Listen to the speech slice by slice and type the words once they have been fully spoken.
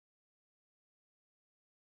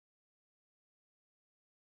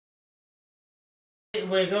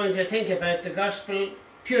We're going to think about the Gospel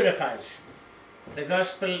Purifies. The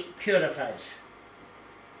Gospel Purifies.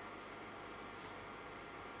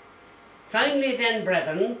 Finally then,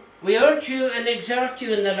 brethren, we urge you and exhort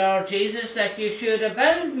you in the Lord Jesus that you should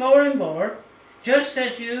abound more and more, just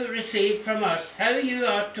as you received from us how you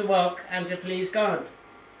ought to walk and to please God.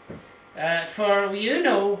 For you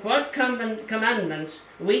know what commandments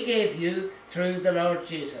we gave you through the Lord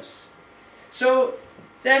Jesus. So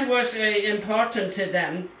that was important to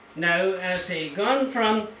them now, as they gone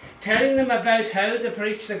from telling them about how to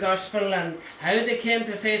preach the gospel and how they came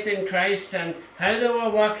to faith in Christ and how they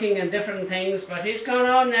were walking in different things, but he's gone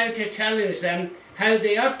on now to challenge them how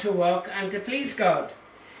they ought to walk and to please God.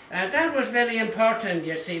 That was very important,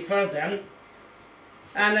 you see, for them.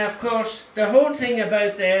 And of course, the whole thing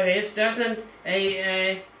about there is, doesn't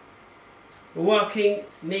walking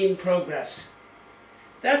mean progress?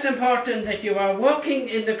 That's important, that you are walking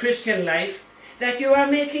in the Christian life, that you are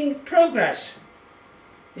making progress.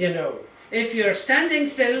 You know, if you're standing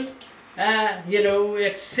still, you know,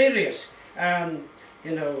 it's serious. You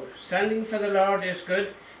know, standing for the Lord is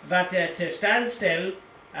good, but to stand still,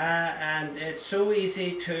 and it's so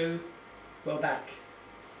easy to go back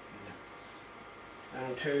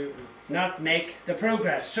and to not make the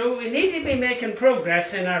progress. So we need to be making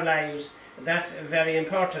progress in our lives. That's very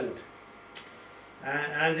important.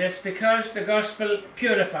 And it's because the gospel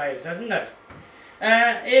purifies, isn't it?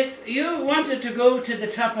 If you wanted to go to the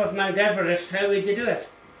top of Mount Everest, how would you do it?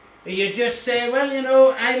 You just say, well, you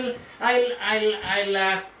know, I'll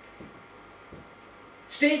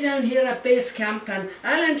stay down here at base camp and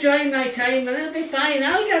I'll enjoy my time and it'll be fine.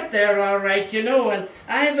 I'll get there all right, you know, and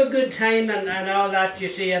I have a good time and all that, you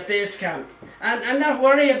see, at base camp. And not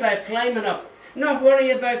worry about climbing up, not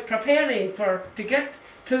worry about preparing to get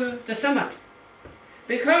to the summit.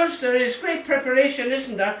 Because there is great preparation,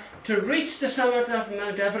 isn't there, to reach the summit of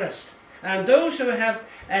Mount Everest. And those who have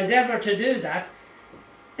endeavoured to do that,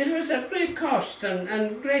 it was a great cost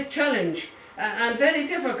and great challenge and very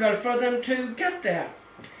difficult for them to get there.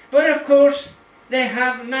 But of course, they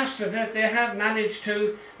have mastered it, they have managed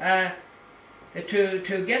to get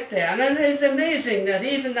there. And it is amazing that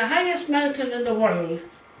even the highest mountain in the world,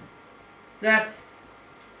 that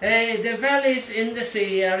the valleys in the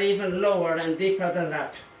sea are even lower and deeper than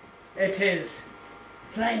that. It is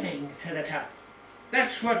climbing to the top.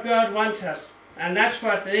 That's what God wants us, and that's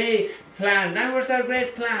what they planned. That was their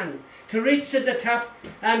great plan, to reach to the top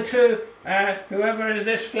and to, whoever is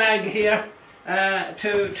this flag here,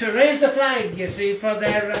 to raise the flag, you see, for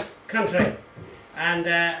their country. And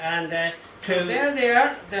there they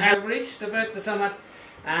are, they have reached about the summit,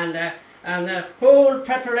 and the whole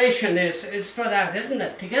preparation is for that, isn't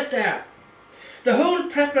it? To get there. The whole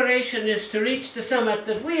preparation is to reach the summit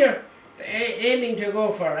that we are aiming to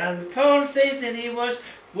go for. And Paul said that he was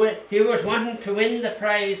wanting to win the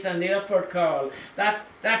prize and the upward call. That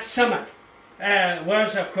summit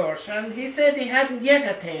was, of course. And he said he hadn't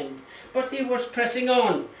yet attained, but he was pressing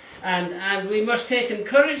on. And we must take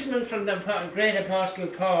encouragement from the great apostle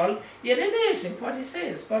Paul. Yet amazing what he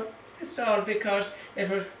says, but it's all because it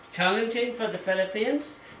was challenging for the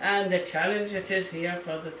Philippians, and the challenge it is here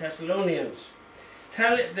for the Thessalonians.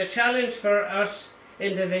 The challenge for us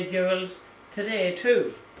individuals today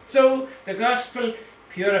too. So the gospel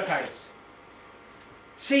purifies.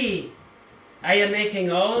 See, I am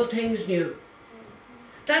making all things new.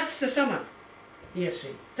 That's the summit, you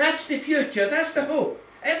see. That's the future, that's the hope.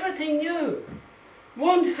 Everything new. You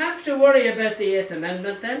won't have to worry about the 8th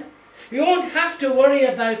Amendment then. You won't have to worry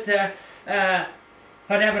about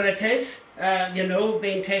whatever it is, you know,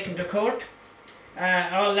 being taken to court,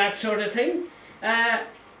 all that sort of thing. There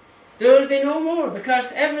will be no more,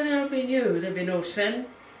 because everything will be new. There will be no sin.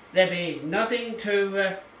 There will be nothing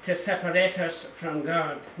to separate us from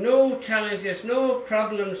God. No challenges, no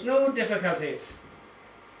problems, no difficulties.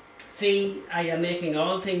 See, I am making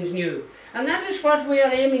all things new. And that is what we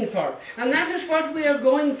are aiming for. And that is what we are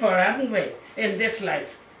going for, haven't we, in this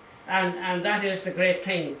life. And that is the great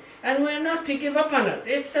thing. And we're not to give up on it.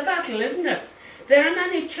 It's a battle, isn't it? There are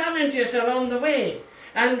many challenges along the way.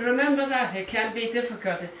 And remember that. It can be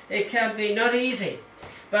difficult. It can be not easy.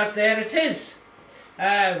 But there it is.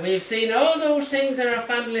 We've seen all those things in our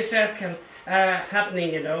family circle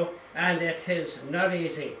happening, you know, and it is not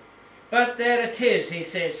easy. But there it is. He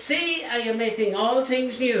says, see, I am making all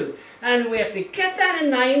things new. And we have to get that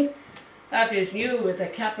in mind. That is new with a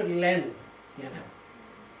capital N, you know.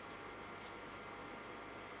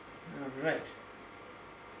 All right.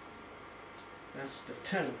 That's the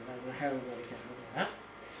 10. I don't know how we're going to get over that.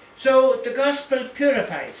 So the gospel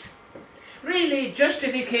purifies. Really,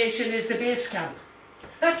 justification is the base camp.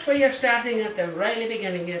 That's where you're starting at the really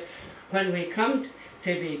beginning, is when we come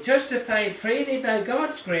to be justified freely by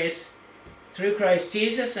God's grace through Christ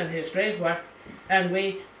Jesus and his great work, and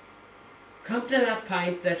we come to that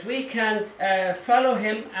point that we can follow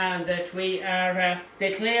him and that we are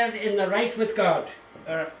declared in the right with God.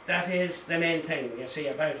 That is the main thing, you see,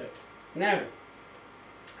 about it. Now,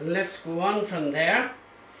 let's go on from there.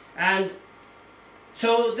 And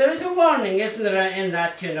so there is a warning, isn't there, in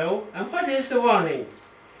that, you know. And what is the warning?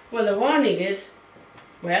 Well, the warning is,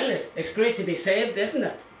 well, it's great to be saved, isn't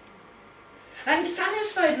it? And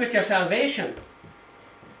satisfied with your salvation.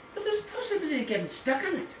 But there's possibility of getting stuck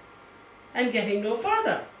in it and getting no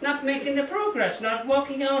further, not making the progress, not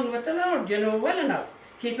walking on with the Lord, you know, well enough,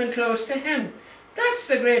 keeping close to him. That's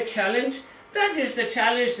the great challenge. That is the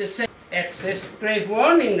challenge. It's this great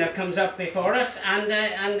warning that comes up before us, and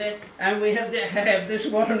we have this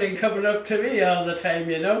warning coming up to me all the time,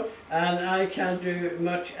 you know, and I can't do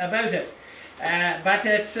much about it. But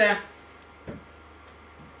it's the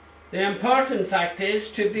important fact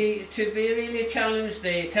is to be really challenged.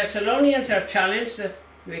 The Thessalonians are challenged that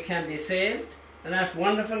we can be saved, and that's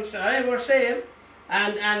wonderful. So they were saved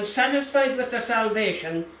and satisfied with their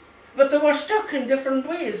salvation, but they were stuck in different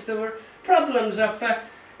ways. There were problems of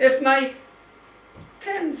if my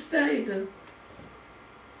parents died, and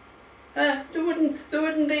they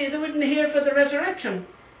wouldn't hear for the resurrection.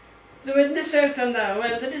 They would miss out on that.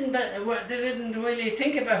 Well, they didn't really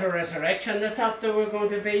think about a resurrection. They thought they were going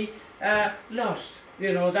to be lost.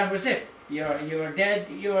 You know, that was it. You were dead,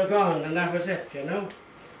 you were gone, and that was it, you know.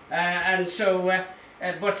 And so,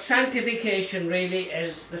 but sanctification really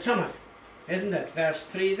is the summit, isn't it? Verse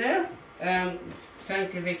 3 there.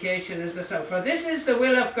 Sanctification is the summit. For this is the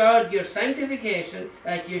will of God, your sanctification,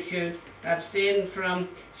 that you should abstain from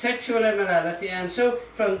sexual immorality. And so,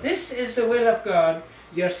 from this is the will of God,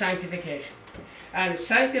 your sanctification. And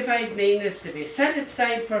sanctified means to be set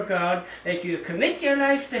aside for God, that you commit your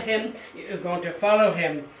life to him, you're going to follow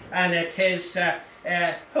him, and it is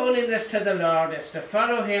holiness to the Lord is to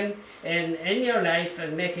follow him in your life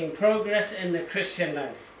and making progress in the Christian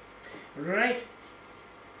life. Right?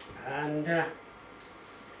 And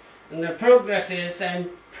the progress is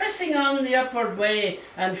pressing on the upward way.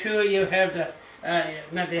 I'm sure you heard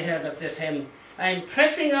maybe heard of this hymn. I'm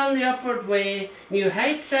pressing on the upward way, new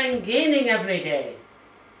heights I'm gaining every day.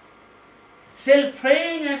 Still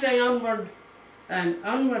praying as I onward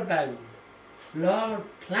bound. Lord,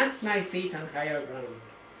 plant my feet on higher ground.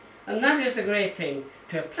 And that is the great thing,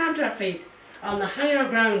 to plant our feet on the higher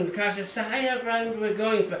ground, because it's the higher ground we're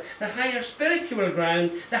going for, the higher spiritual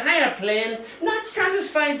ground, the higher plane, not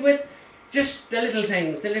satisfied with just the little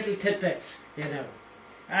things, the little tidbits, you know.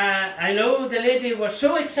 I know the lady was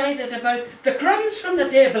so excited about the crumbs from the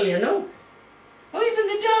table, you know. Oh, even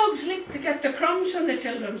the dogs lick to get the crumbs from the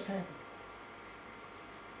children's table,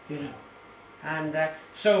 you know. And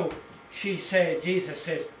so she said, Jesus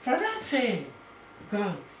says, for that saying,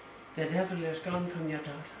 gone, the devil is gone from your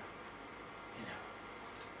daughter, you know.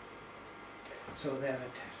 So there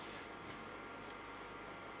it is.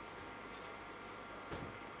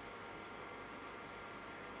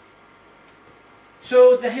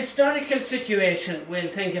 So the historical situation we'll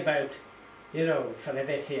think about, you know, for a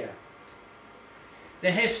bit here.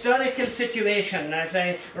 The historical situation, as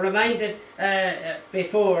I reminded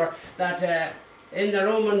before, that in the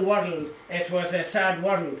Roman world it was a sad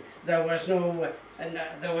world. There was no,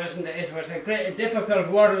 it was a difficult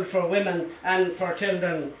world for women and for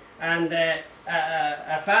children, and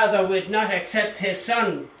a father would not accept his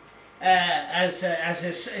son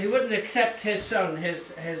he wouldn't accept his son,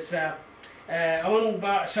 his own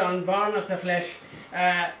son born of the flesh.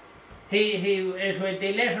 It would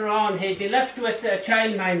be later on, he'd be left with a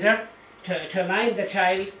childminder to mind the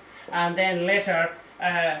child, and then later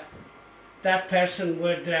that person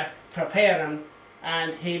would prepare him,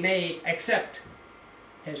 and he may accept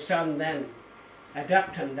his son then,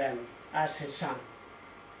 adopt him then as his son.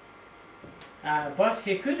 But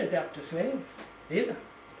he could adopt a slave either.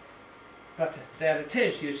 But there it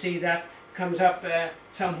is, you see that comes up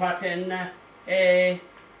somewhat in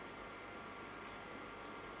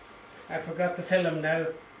I forgot the film now,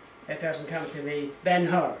 it doesn't come to me,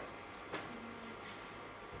 Ben-Hur.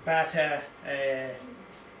 But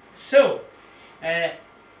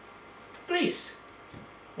Greece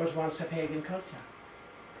was once a pagan culture.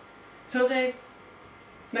 So they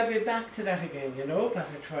maybe back to that again, you know, but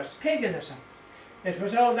it was paganism. It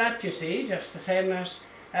was all that, you see, just the same as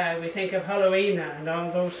we think of Halloween and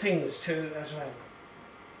all those things too as well.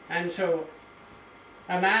 And so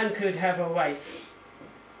a man could have a wife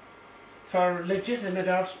for legitimate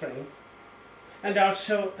offspring, and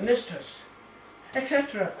also a mistress.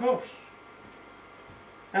 etc., of course.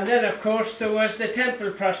 And then, of course, there was the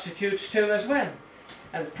temple prostitutes too as well.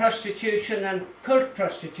 And prostitution and cult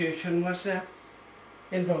prostitution was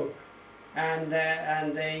in vogue. And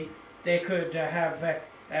they could have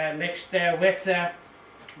mixed there with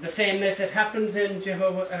the same as it happens in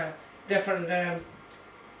Jehovah, different,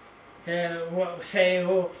 say,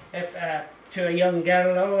 oh, if to a young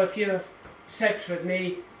girl, oh, if you have sex with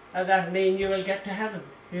me, that means you will get to heaven,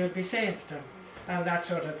 you'll be saved, and that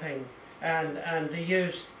sort of thing. And they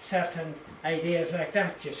use certain ideas like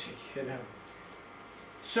that, you see, you know.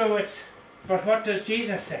 So it's, but what does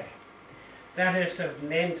Jesus say? That is the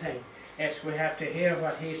main thing. Is we have to hear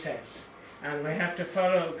what he says, and we have to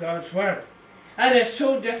follow God's word. And it's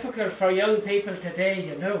so difficult for young people today,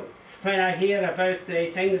 you know, when I hear about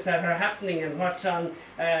the things that are happening and what's on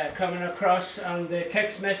coming across on the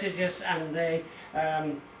text messages and the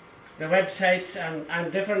websites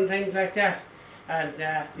and different things like that. And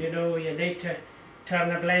you know, you need to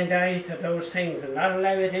turn a blind eye to those things and not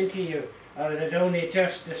allow it into you, or it'll only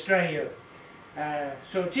just destroy you.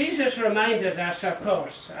 So Jesus reminded us, of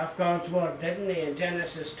course, of God's word, didn't he, in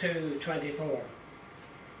Genesis 2:24.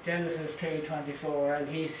 Genesis 2:24, and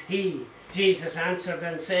Jesus answered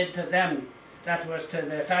and said to them, that was to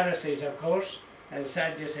the Pharisees, of course, and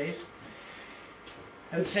Sadducees,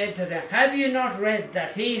 and said to them, have you not read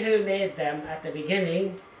that he who made them at the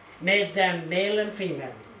beginning made them male and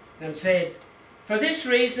female, and said, for this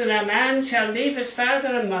reason a man shall leave his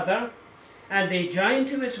father and mother, and be joined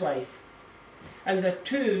to his wife, and the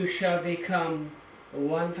two shall become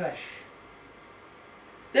one flesh.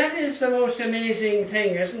 That is the most amazing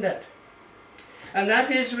thing, isn't it? And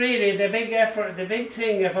that is really the big effort, the big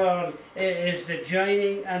thing of all, is the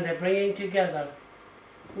joining and the bringing together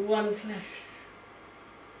one flesh,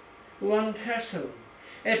 one person.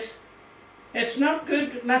 It's not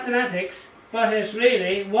good mathematics, but it's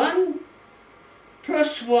really 1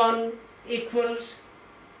 plus 1 equals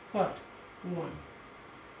what? 1.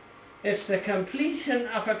 It's the completion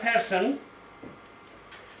of a person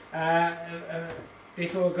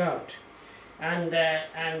before God, and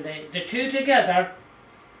the two together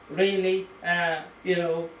really, you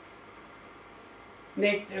know,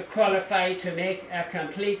 qualify to make a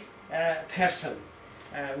complete person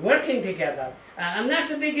working together, and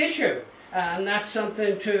that's a big issue, and that's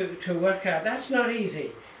something to work at. That's not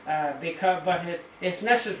easy, but it's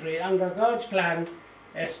necessary under God's plan.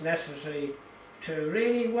 It's necessary to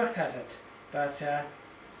really work at it, but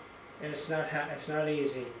it's not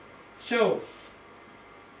easy. So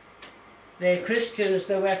the Christians,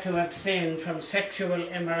 they were to abstain from sexual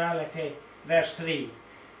immorality, verse 3.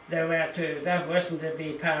 That wasn't to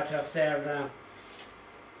be part of their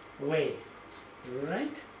way,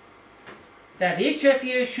 right? That each of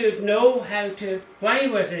you should know how to, why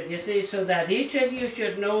was it, you see, so that each of you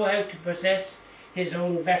should know how to possess his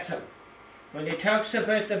own vessel. When he talks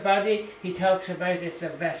about the body, he talks about it's a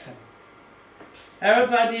vessel. Our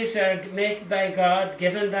bodies are made by God,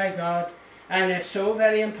 given by God, and it's so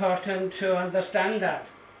very important to understand that.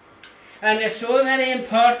 And it's so very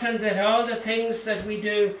important that all the things that we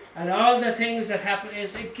do and all the things that happen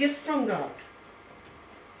is a gift from God.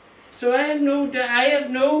 So I have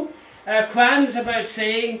no qualms about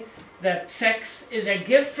saying that sex is a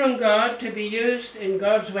gift from God to be used in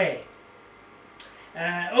God's way.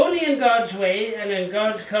 Only in God's way and in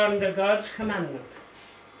according to God's commandment.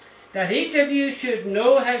 That each of you should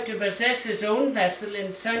know how to possess his own vessel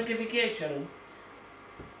in sanctification,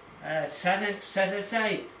 set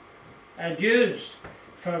aside and used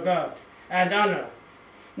for God and honour,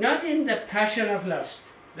 not in the passion of lust,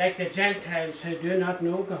 like the Gentiles who do not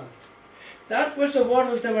know God. That was the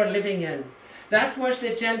world they were living in. That was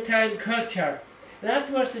the Gentile culture. That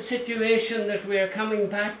was the situation that we are coming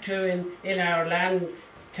back to in our land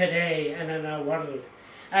today and in our world.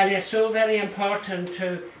 And it's so very important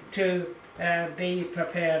to be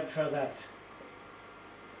prepared for that.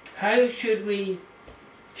 How should we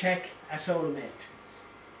check a soulmate?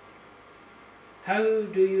 How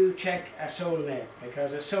do you check a soulmate?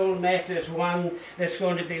 Because a soulmate is one that's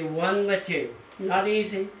going to be one with you. Not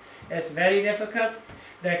easy. It's very difficult.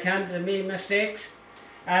 There can be mistakes,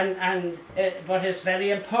 but it's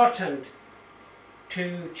very important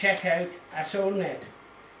to check out a soulmate.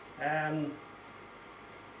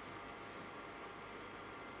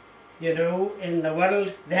 You know, in the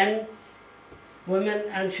world then, women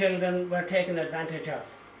and children were taken advantage of.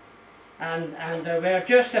 And they were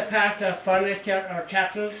just a part of furniture or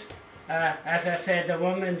chattels. As I said, the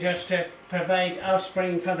woman just to provide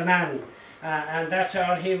offspring for the man. And that's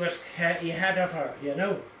all he had of her, you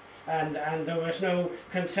know. And there was no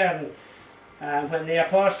concern. When the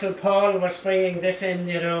Apostle Paul was bringing this in,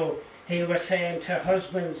 you know, he was saying to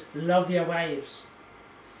husbands, love your wives.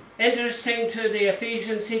 Interesting, to the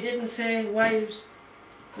Ephesians, he didn't say, wives,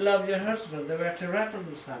 love your husband. They were to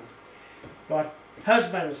reference them. But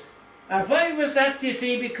husbands. And why was that, you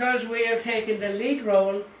see? Because we are taking the lead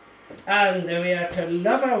role, and we are to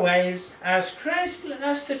love our wives as Christ.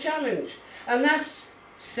 That's the challenge. And that's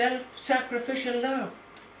self-sacrificial love.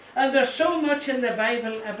 And there's so much in the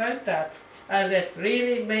Bible about that. And it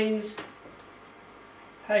really means,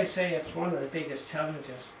 I say it's one of the biggest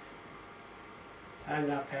challenges. I'm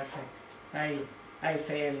not perfect. I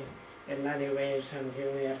fail in many ways, and you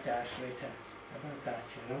only have to ask Rita about that,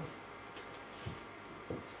 you know.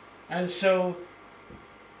 And so,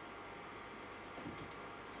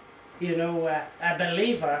 you know, a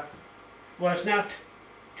believer was not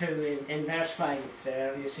to, in verse 5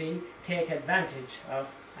 there, you see, take advantage of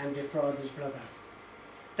and defraud his brother.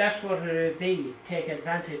 That's what it would be, take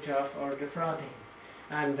advantage of or defrauding.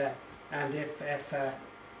 And if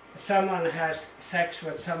someone has sex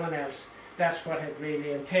with someone else, that's what it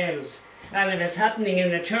really entails. And if it's happening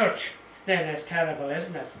in the church, then it's terrible,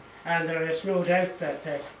 isn't it? And there is no doubt that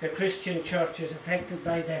the Christian church is affected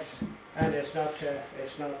by this, and it's not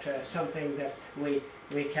something that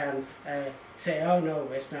we can say, oh no,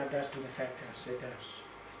 it's not, doesn't affect us. It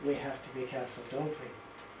does. We have to be careful, don't we?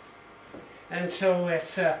 And so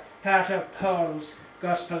it's part of Paul's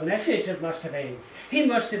gospel message. It must have been. He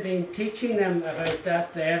must have been teaching them about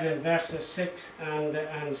that there in verses 6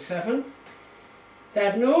 and 7.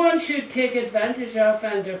 That no one should take advantage of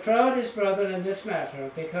and defraud his brother in this matter,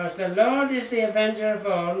 because the Lord is the avenger of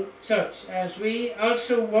all such, as we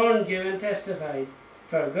also warned you and testified.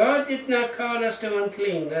 For God did not call us to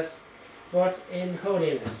uncleanness, but in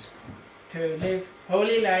holiness, to live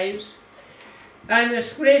holy lives. And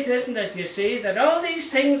it's great, isn't it, you see, that all these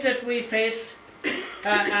things that we face,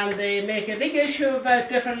 and they make a big issue about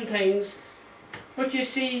different things, but you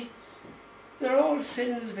see, they're all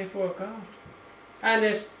sins before God.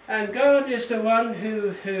 And God is the one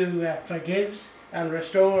who forgives and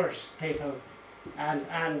restores people. And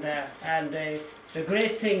the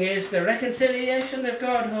great thing is the reconciliation that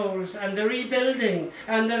God holds, and the rebuilding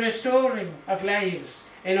and the restoring of lives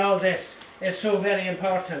in all this is so very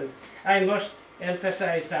important. I must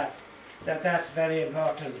emphasize that's very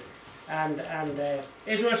important. And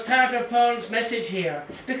it was part of Paul's message here,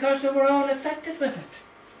 because they were all affected with it.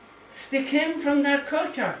 They came from that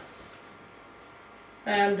culture.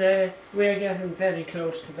 And we're getting very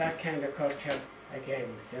close to that kind of culture again,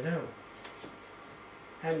 you know.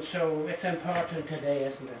 And so it's important today,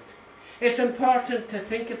 isn't it? It's important to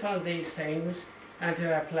think upon these things and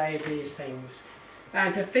to apply these things.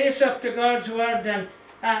 And to face up to God's word. And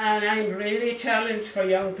I'm really challenged for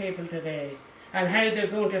young people today, and how they're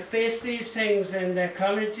going to face these things in the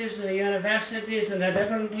colleges and the universities and the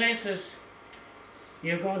different places.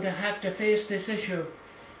 You're going to have to face this issue.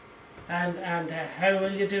 And how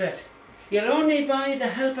will you do it? You'll only by the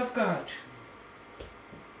help of God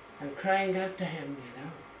and crying out to Him, you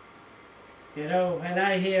know. You know, when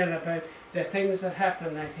I hear about the things that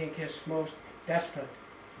happen, I think it's most desperate.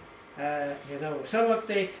 You know, some of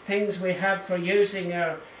the things we have for using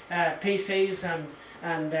our PCs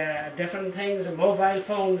and different things, and mobile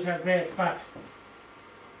phones are great, but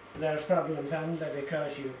there's problems under,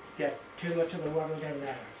 because you get too much of the world in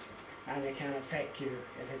there, and it can affect you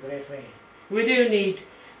in a great way. We do need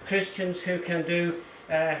Christians who can do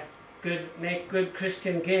make good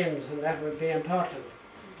Christian games, and that would be important.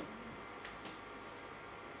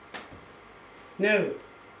 Now,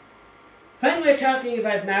 when we're talking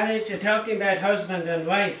about marriage and talking about husband and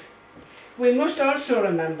wife, we must also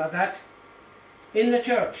remember that in the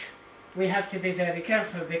church we have to be very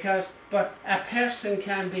careful, but a person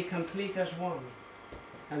can be complete as one,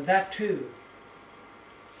 and that too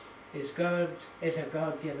is a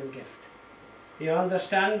God-given gift. You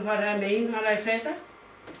understand what I mean when I say that?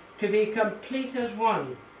 To be complete as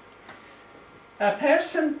one. A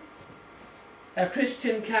person, a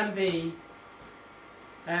Christian, can be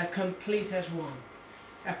complete as one.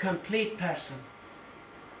 A complete person.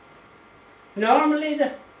 Normally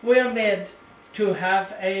we're made to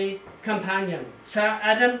have a companion. So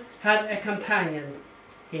Adam had a companion.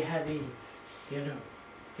 He had Eve, you know.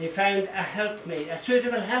 He found a helpmate, a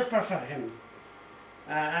suitable helper for him.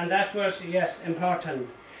 And that was, yes, important.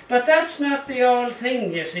 But that's not the all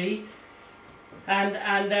thing, you see. And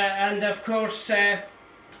of course, the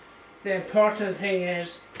important thing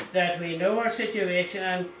is that we know our situation.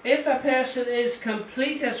 And if a person is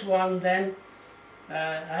complete as one, then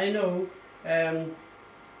I know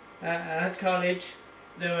at college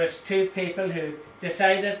there was two people who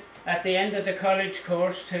decided at the end of the college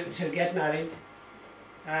course to get married.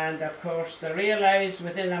 And of course they realised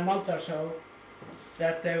within a month or so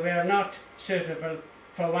that they were not suitable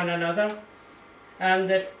for one another, and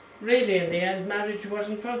that really in the end marriage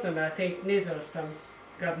wasn't for them. I think neither of them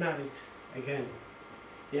got married again,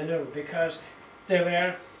 you know, because they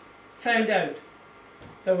were found out.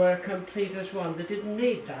 They were complete as one. They didn't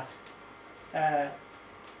need that,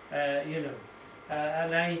 you know.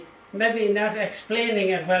 And I maybe not explaining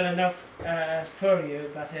it well enough for you,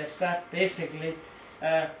 but it's that basically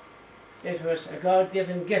it was a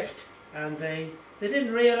God-given gift, and they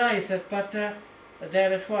didn't realise it, but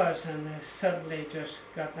there it was, and they suddenly just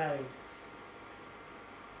got married.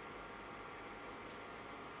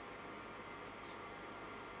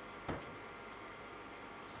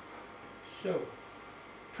 So,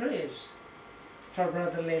 praise for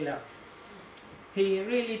brotherly love. He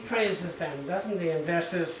really praises them, doesn't he, in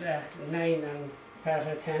verses 9 and part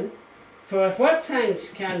of 10. For what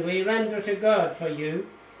thanks can we render to God for you,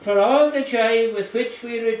 for all the joy with which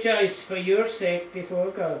we rejoice for your sake before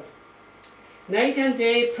God, night and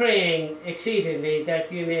day praying exceedingly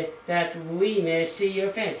that we may see your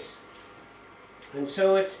face. And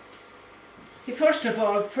so it's, he first of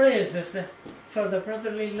all praises for the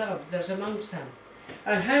brotherly love there's amongst them,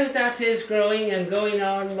 and how that is growing and going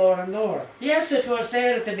on more and more. Yes, it was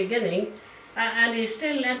there at the beginning, and he's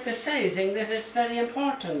still emphasizing that it's very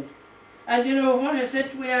important. And you know, what is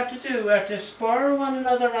it we are to do? We are to spur one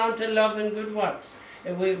another on to love and good works.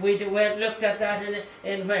 We looked at that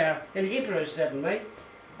in where? In Hebrews, didn't we?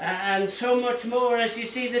 And so much more as you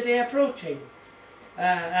see the day approaching.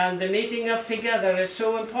 And the meeting of together is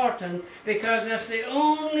so important, because it's the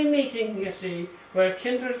only meeting, you see, where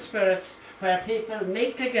kindred spirits, where people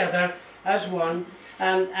meet together as one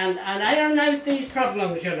and iron out these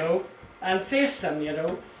problems, you know, and face them, you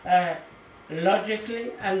know,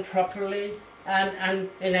 logically and properly, and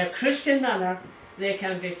in a Christian manner. They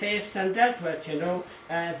can be faced and dealt with, you know,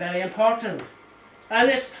 very important. And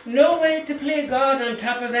it's no way to play God on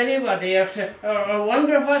top of anybody, or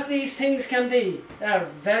wonder what these things can be. They're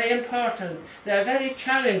very important, they're very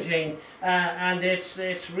challenging, and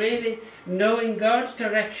it's really knowing God's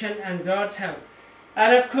direction and God's help.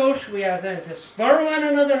 And of course we are then to spur one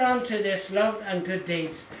another on to this love and good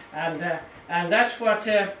deeds, and that's what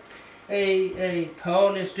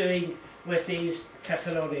Paul is doing with these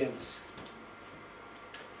Thessalonians.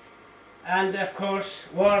 And of course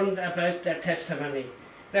warned about their testimony,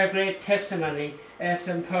 their great testimony. It's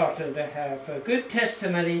important to have a good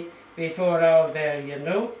testimony before all there, you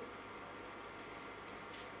know.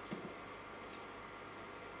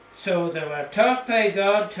 So they were taught by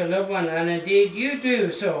God to love one, and indeed you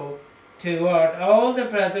do so toward all the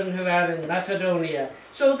brethren who are in Macedonia.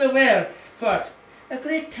 So they were, but a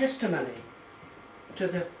great testimony to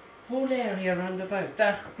the whole area round about,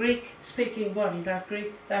 that Greek-speaking world,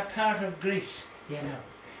 that part of Greece, you know.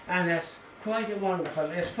 And it's quite wonderful,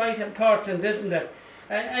 it's quite important, isn't it?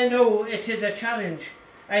 I know it is a challenge.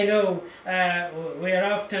 I know we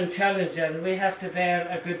are often challenged, and we have to bear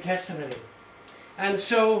a good testimony. And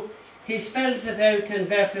so he spells it out in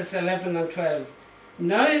verses 11 and 12.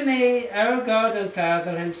 Now may our God and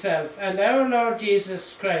Father himself and our Lord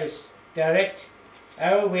Jesus Christ direct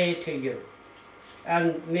our way to you.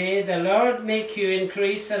 And may the Lord make you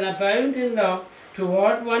increase and abound in love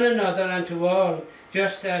toward one another and to all,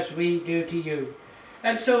 just as we do to you.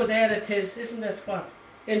 And so there it is, isn't it? What?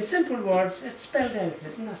 In simple words, it's spelled out,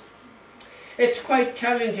 isn't it? It's quite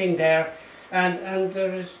challenging there, and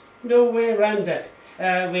there is no way around it.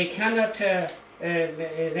 We cannot in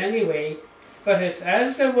any way, but it's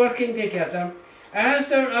as they're working together, as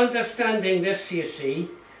they're understanding this, you see.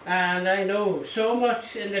 And I know so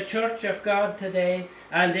much in the Church of God today,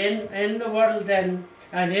 and in the world then,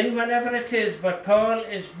 and in whatever it is, but Paul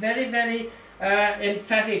is very, very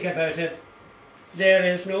emphatic about it. There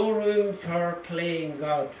is no room for playing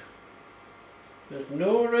God. There's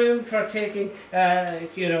no room for taking,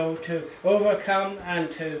 you know, to overcome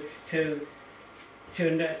and to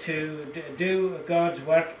do God's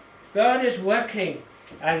work. God is working,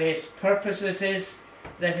 and his purposes is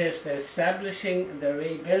that is the establishing, the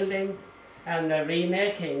rebuilding, and the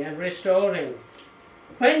remaking and restoring.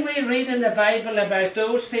 When we read in the Bible about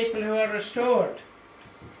those people who are restored,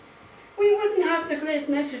 we wouldn't have the great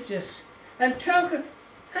messages. And talk,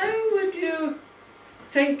 how would you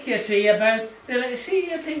think, you see, about,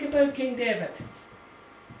 you think about King David.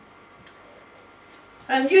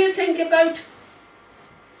 And you think about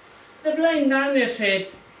the blind man who said,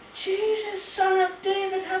 Jesus, Son of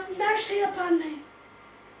David, have mercy upon me.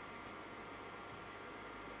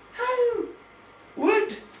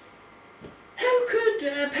 How could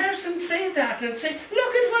a person say that and say,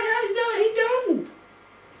 look at what he done.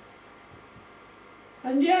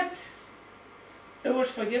 And yet, there was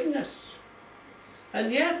forgiveness.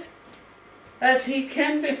 And yet, as he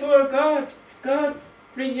came before God, God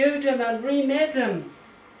renewed him and remade him.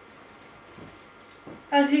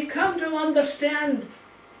 And he come to understand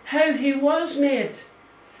how he was made,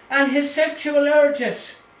 and his sexual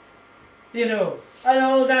urges, you know, and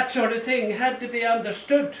all that sort of thing had to be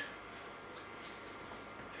understood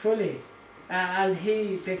fully. And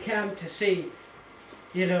he began to see,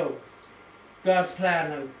 you know, God's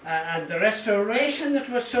plan and the restoration that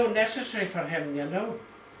was so necessary for him, you know.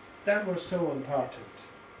 That was so important.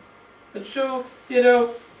 And so, you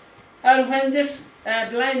know, and when this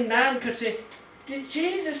blind man could say,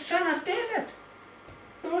 Jesus, son of David,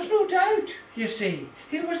 there was no doubt, you see.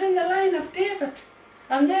 He was in the line of David.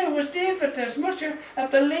 And there was David, as much a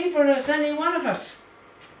believer as any one of us,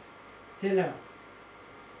 you know.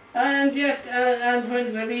 And yet, and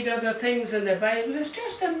when we read other things in the Bible, it's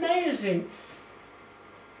just amazing.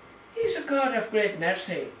 He's a God of great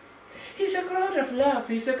mercy. He's a God of love.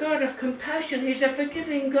 He's a God of compassion. He's a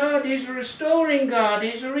forgiving God. He's a restoring God.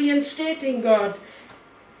 He's a reinstating God.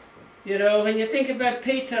 You know, when you think about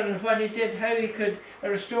Peter and what he did, how he could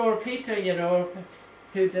restore Peter, you know,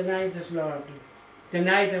 who denied his Lord,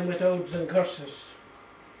 denied him with oaths and curses.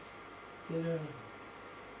 You know,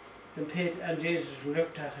 and Jesus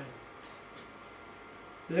looked at him,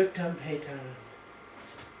 looked on Peter, and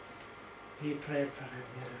he prayed for him,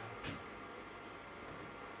 you know.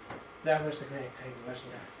 That was the great thing,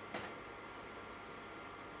 wasn't it?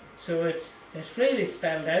 So it's really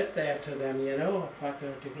spelled out there to them, you know, what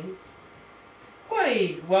they're to be.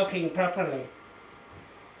 Why walking properly?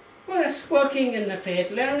 Well, it's walking in the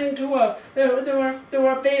faith, learning to walk. There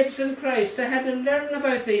were babes in Christ. They had to learn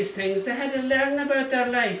about these things. They had to learn about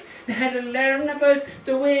their life. They had to learn about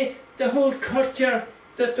the way, the whole culture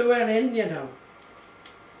that they were in, you know.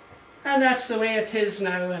 And that's the way it is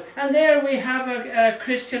now. And there we have a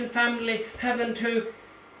Christian family having to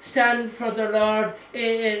stand for the Lord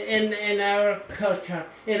in our culture,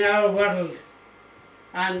 in our world.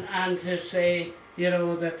 And to say, you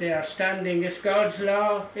know, that they are standing. It's God's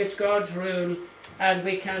law, it's God's rule, and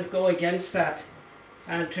we can't go against that.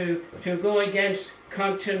 And to go against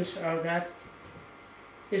conscience or that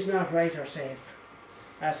is not right or safe,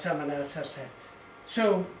 as someone else has said.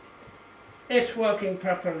 So, it's walking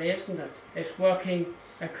properly, isn't it? It's walking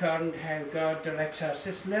according to how God directs us.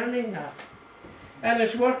 It's learning that. And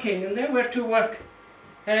it's working, and then we're to work.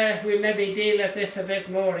 We maybe deal at this a bit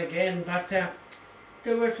more again, but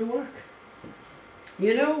they were to work.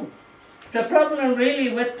 You know, the problem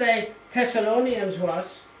really with the Thessalonians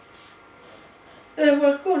was they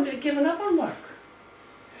were going to give up on work.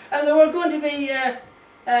 And they were going to be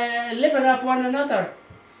living off one another.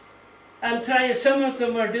 And some of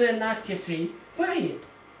them were doing that, you see. Why?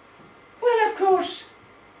 Well, of course,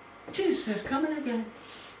 Jesus is coming again.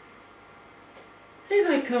 He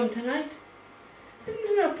might come tonight.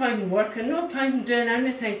 No point in working, no point in doing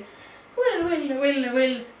anything. Well,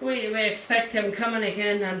 we expect him coming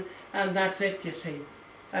again, and that's it, you see.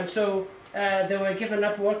 And so they were giving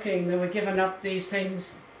up working, they were giving up these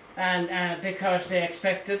things, and because they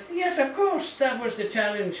expected. Yes, of course, that was the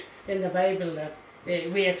challenge in the Bible, that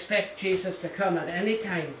we expect Jesus to come at any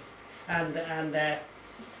time, and they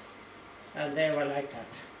were like that.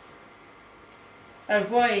 And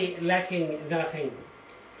why lacking nothing?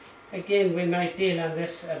 Again, we might deal on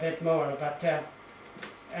this a bit more, but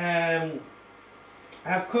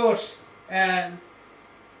of course,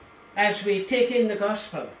 as we take in the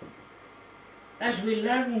gospel, as we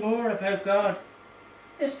learn more about God,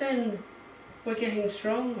 it's then we're getting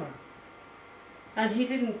stronger.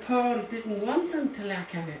 And Paul didn't want them to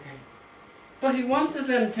lack anything, but he wanted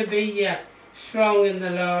them to be strong in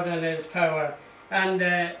the Lord and his power, and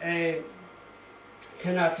to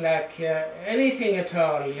not lack anything at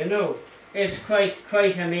all, you know. It's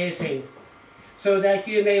quite amazing. So that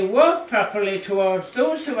you may walk properly towards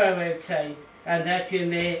those who are outside, and that you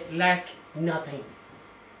may lack nothing.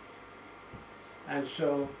 And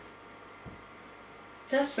so,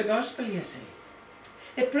 that's the gospel, you see.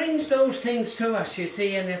 It brings those things to us, you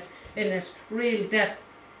see, in its real depth.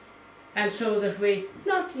 And so that we,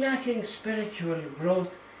 not lacking spiritual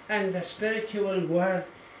growth and the spiritual word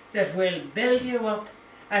that will build you up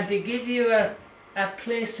and to give you a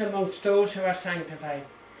place amongst those who are sanctified,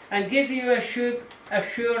 and give you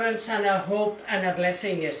assurance and a hope and a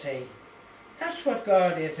blessing, you see. That's what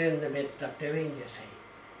God is in the midst of doing, you see.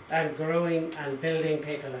 And growing and building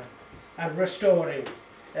people up, and restoring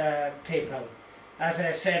people. As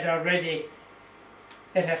I said already,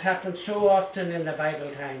 It has happened so often in the Bible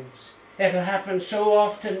times. It'll happen so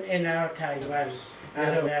often in our time.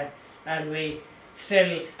 And we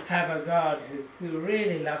still have a God who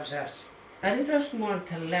really loves us. And He doesn't want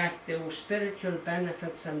to lack those spiritual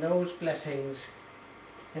benefits and those blessings.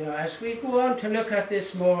 You know, as we go on to look at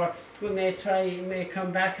this more, we may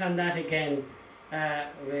come back on that again.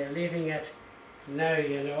 We're leaving it now,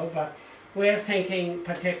 you know, but we're thinking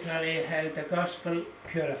particularly how the gospel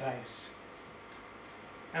purifies.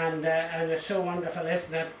 And it's so wonderful,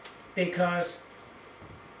 isn't it? Because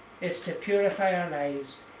it's to purify our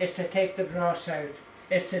lives. It's to take the dross out.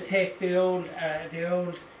 It's to take the old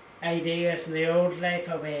ideas and the old life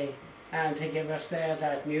away, and to give us there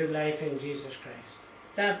that new life in Jesus Christ.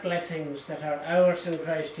 That blessings that are ours in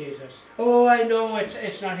Christ Jesus. Oh, I know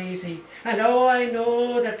it's not easy. And oh, I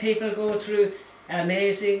know that people go through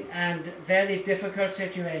amazing and very difficult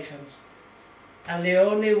situations. And the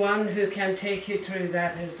only one who can take you through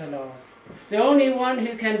that is the Lord. The only one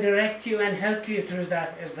who can direct you and help you through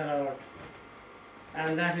that is the Lord.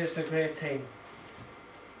 And that is the great thing.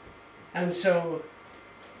 And so,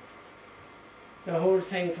 the whole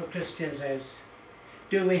thing for Christians is,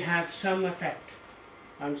 do we have some effect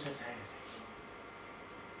on society?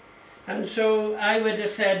 And so I would have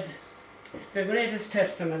said the greatest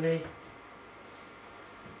testimony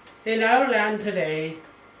in our land today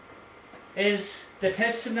is the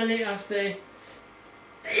testimony of the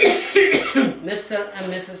Mr.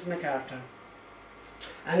 and Mrs. MacArthur.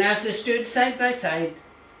 And as they stood side by side,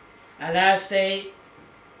 and as they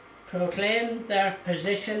proclaimed their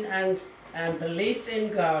position and belief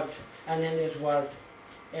in God and in His Word,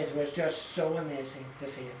 it was just so amazing to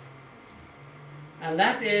see it. And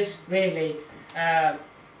that is really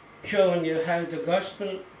showing you how the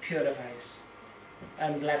gospel purifies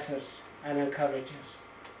and blesses and encourages.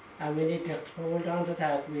 And we need to hold on to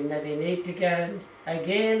that. We maybe need to get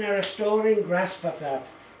again a restoring grasp of that,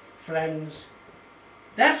 friends.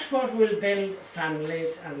 That's what will build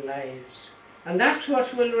families and lives. And that's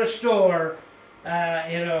what will restore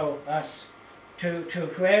us to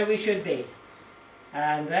where we should be.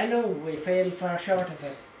 And I know we fail far short of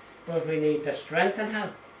it, but we need the strength and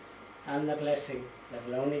help and the blessing that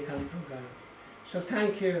will only come from God. So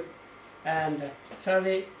thank you, and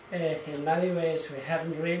sorry, in many ways we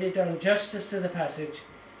haven't really done justice to the passage,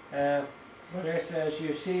 but as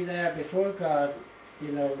you see there before God,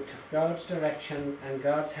 you know, to God's direction and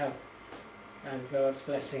God's help and God's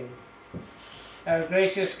blessing. Our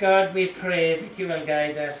gracious God, we pray that you will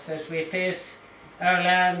guide us as we face our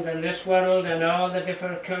land and this world and all the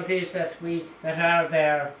difficulties that are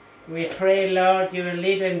there. We pray, Lord, you will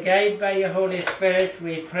lead and guide by your Holy Spirit.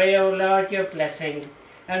 We pray, O Lord, your blessing.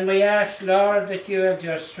 And we ask, Lord, that you will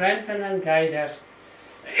just strengthen and guide us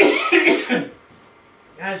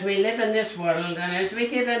as we live in this world, and as we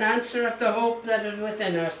give an answer of the hope that is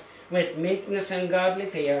within us with meekness and godly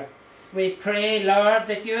fear. We pray, Lord,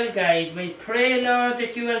 that you will guide. We pray, Lord,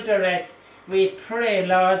 that you will direct. We pray,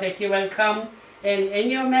 Lord, that you will come in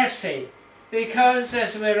your mercy, because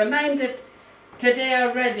as we're reminded today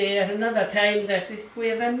already at another time that we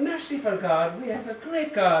have a merciful God, we have a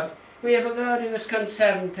great God, we have a God who is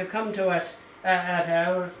concerned to come to us at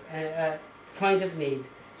our point of need.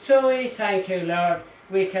 So we thank you, Lord.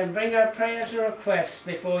 We can bring our prayers and requests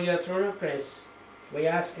before your throne of grace. We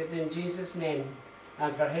ask it in Jesus' name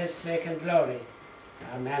and for his sake and glory.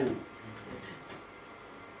 Amen.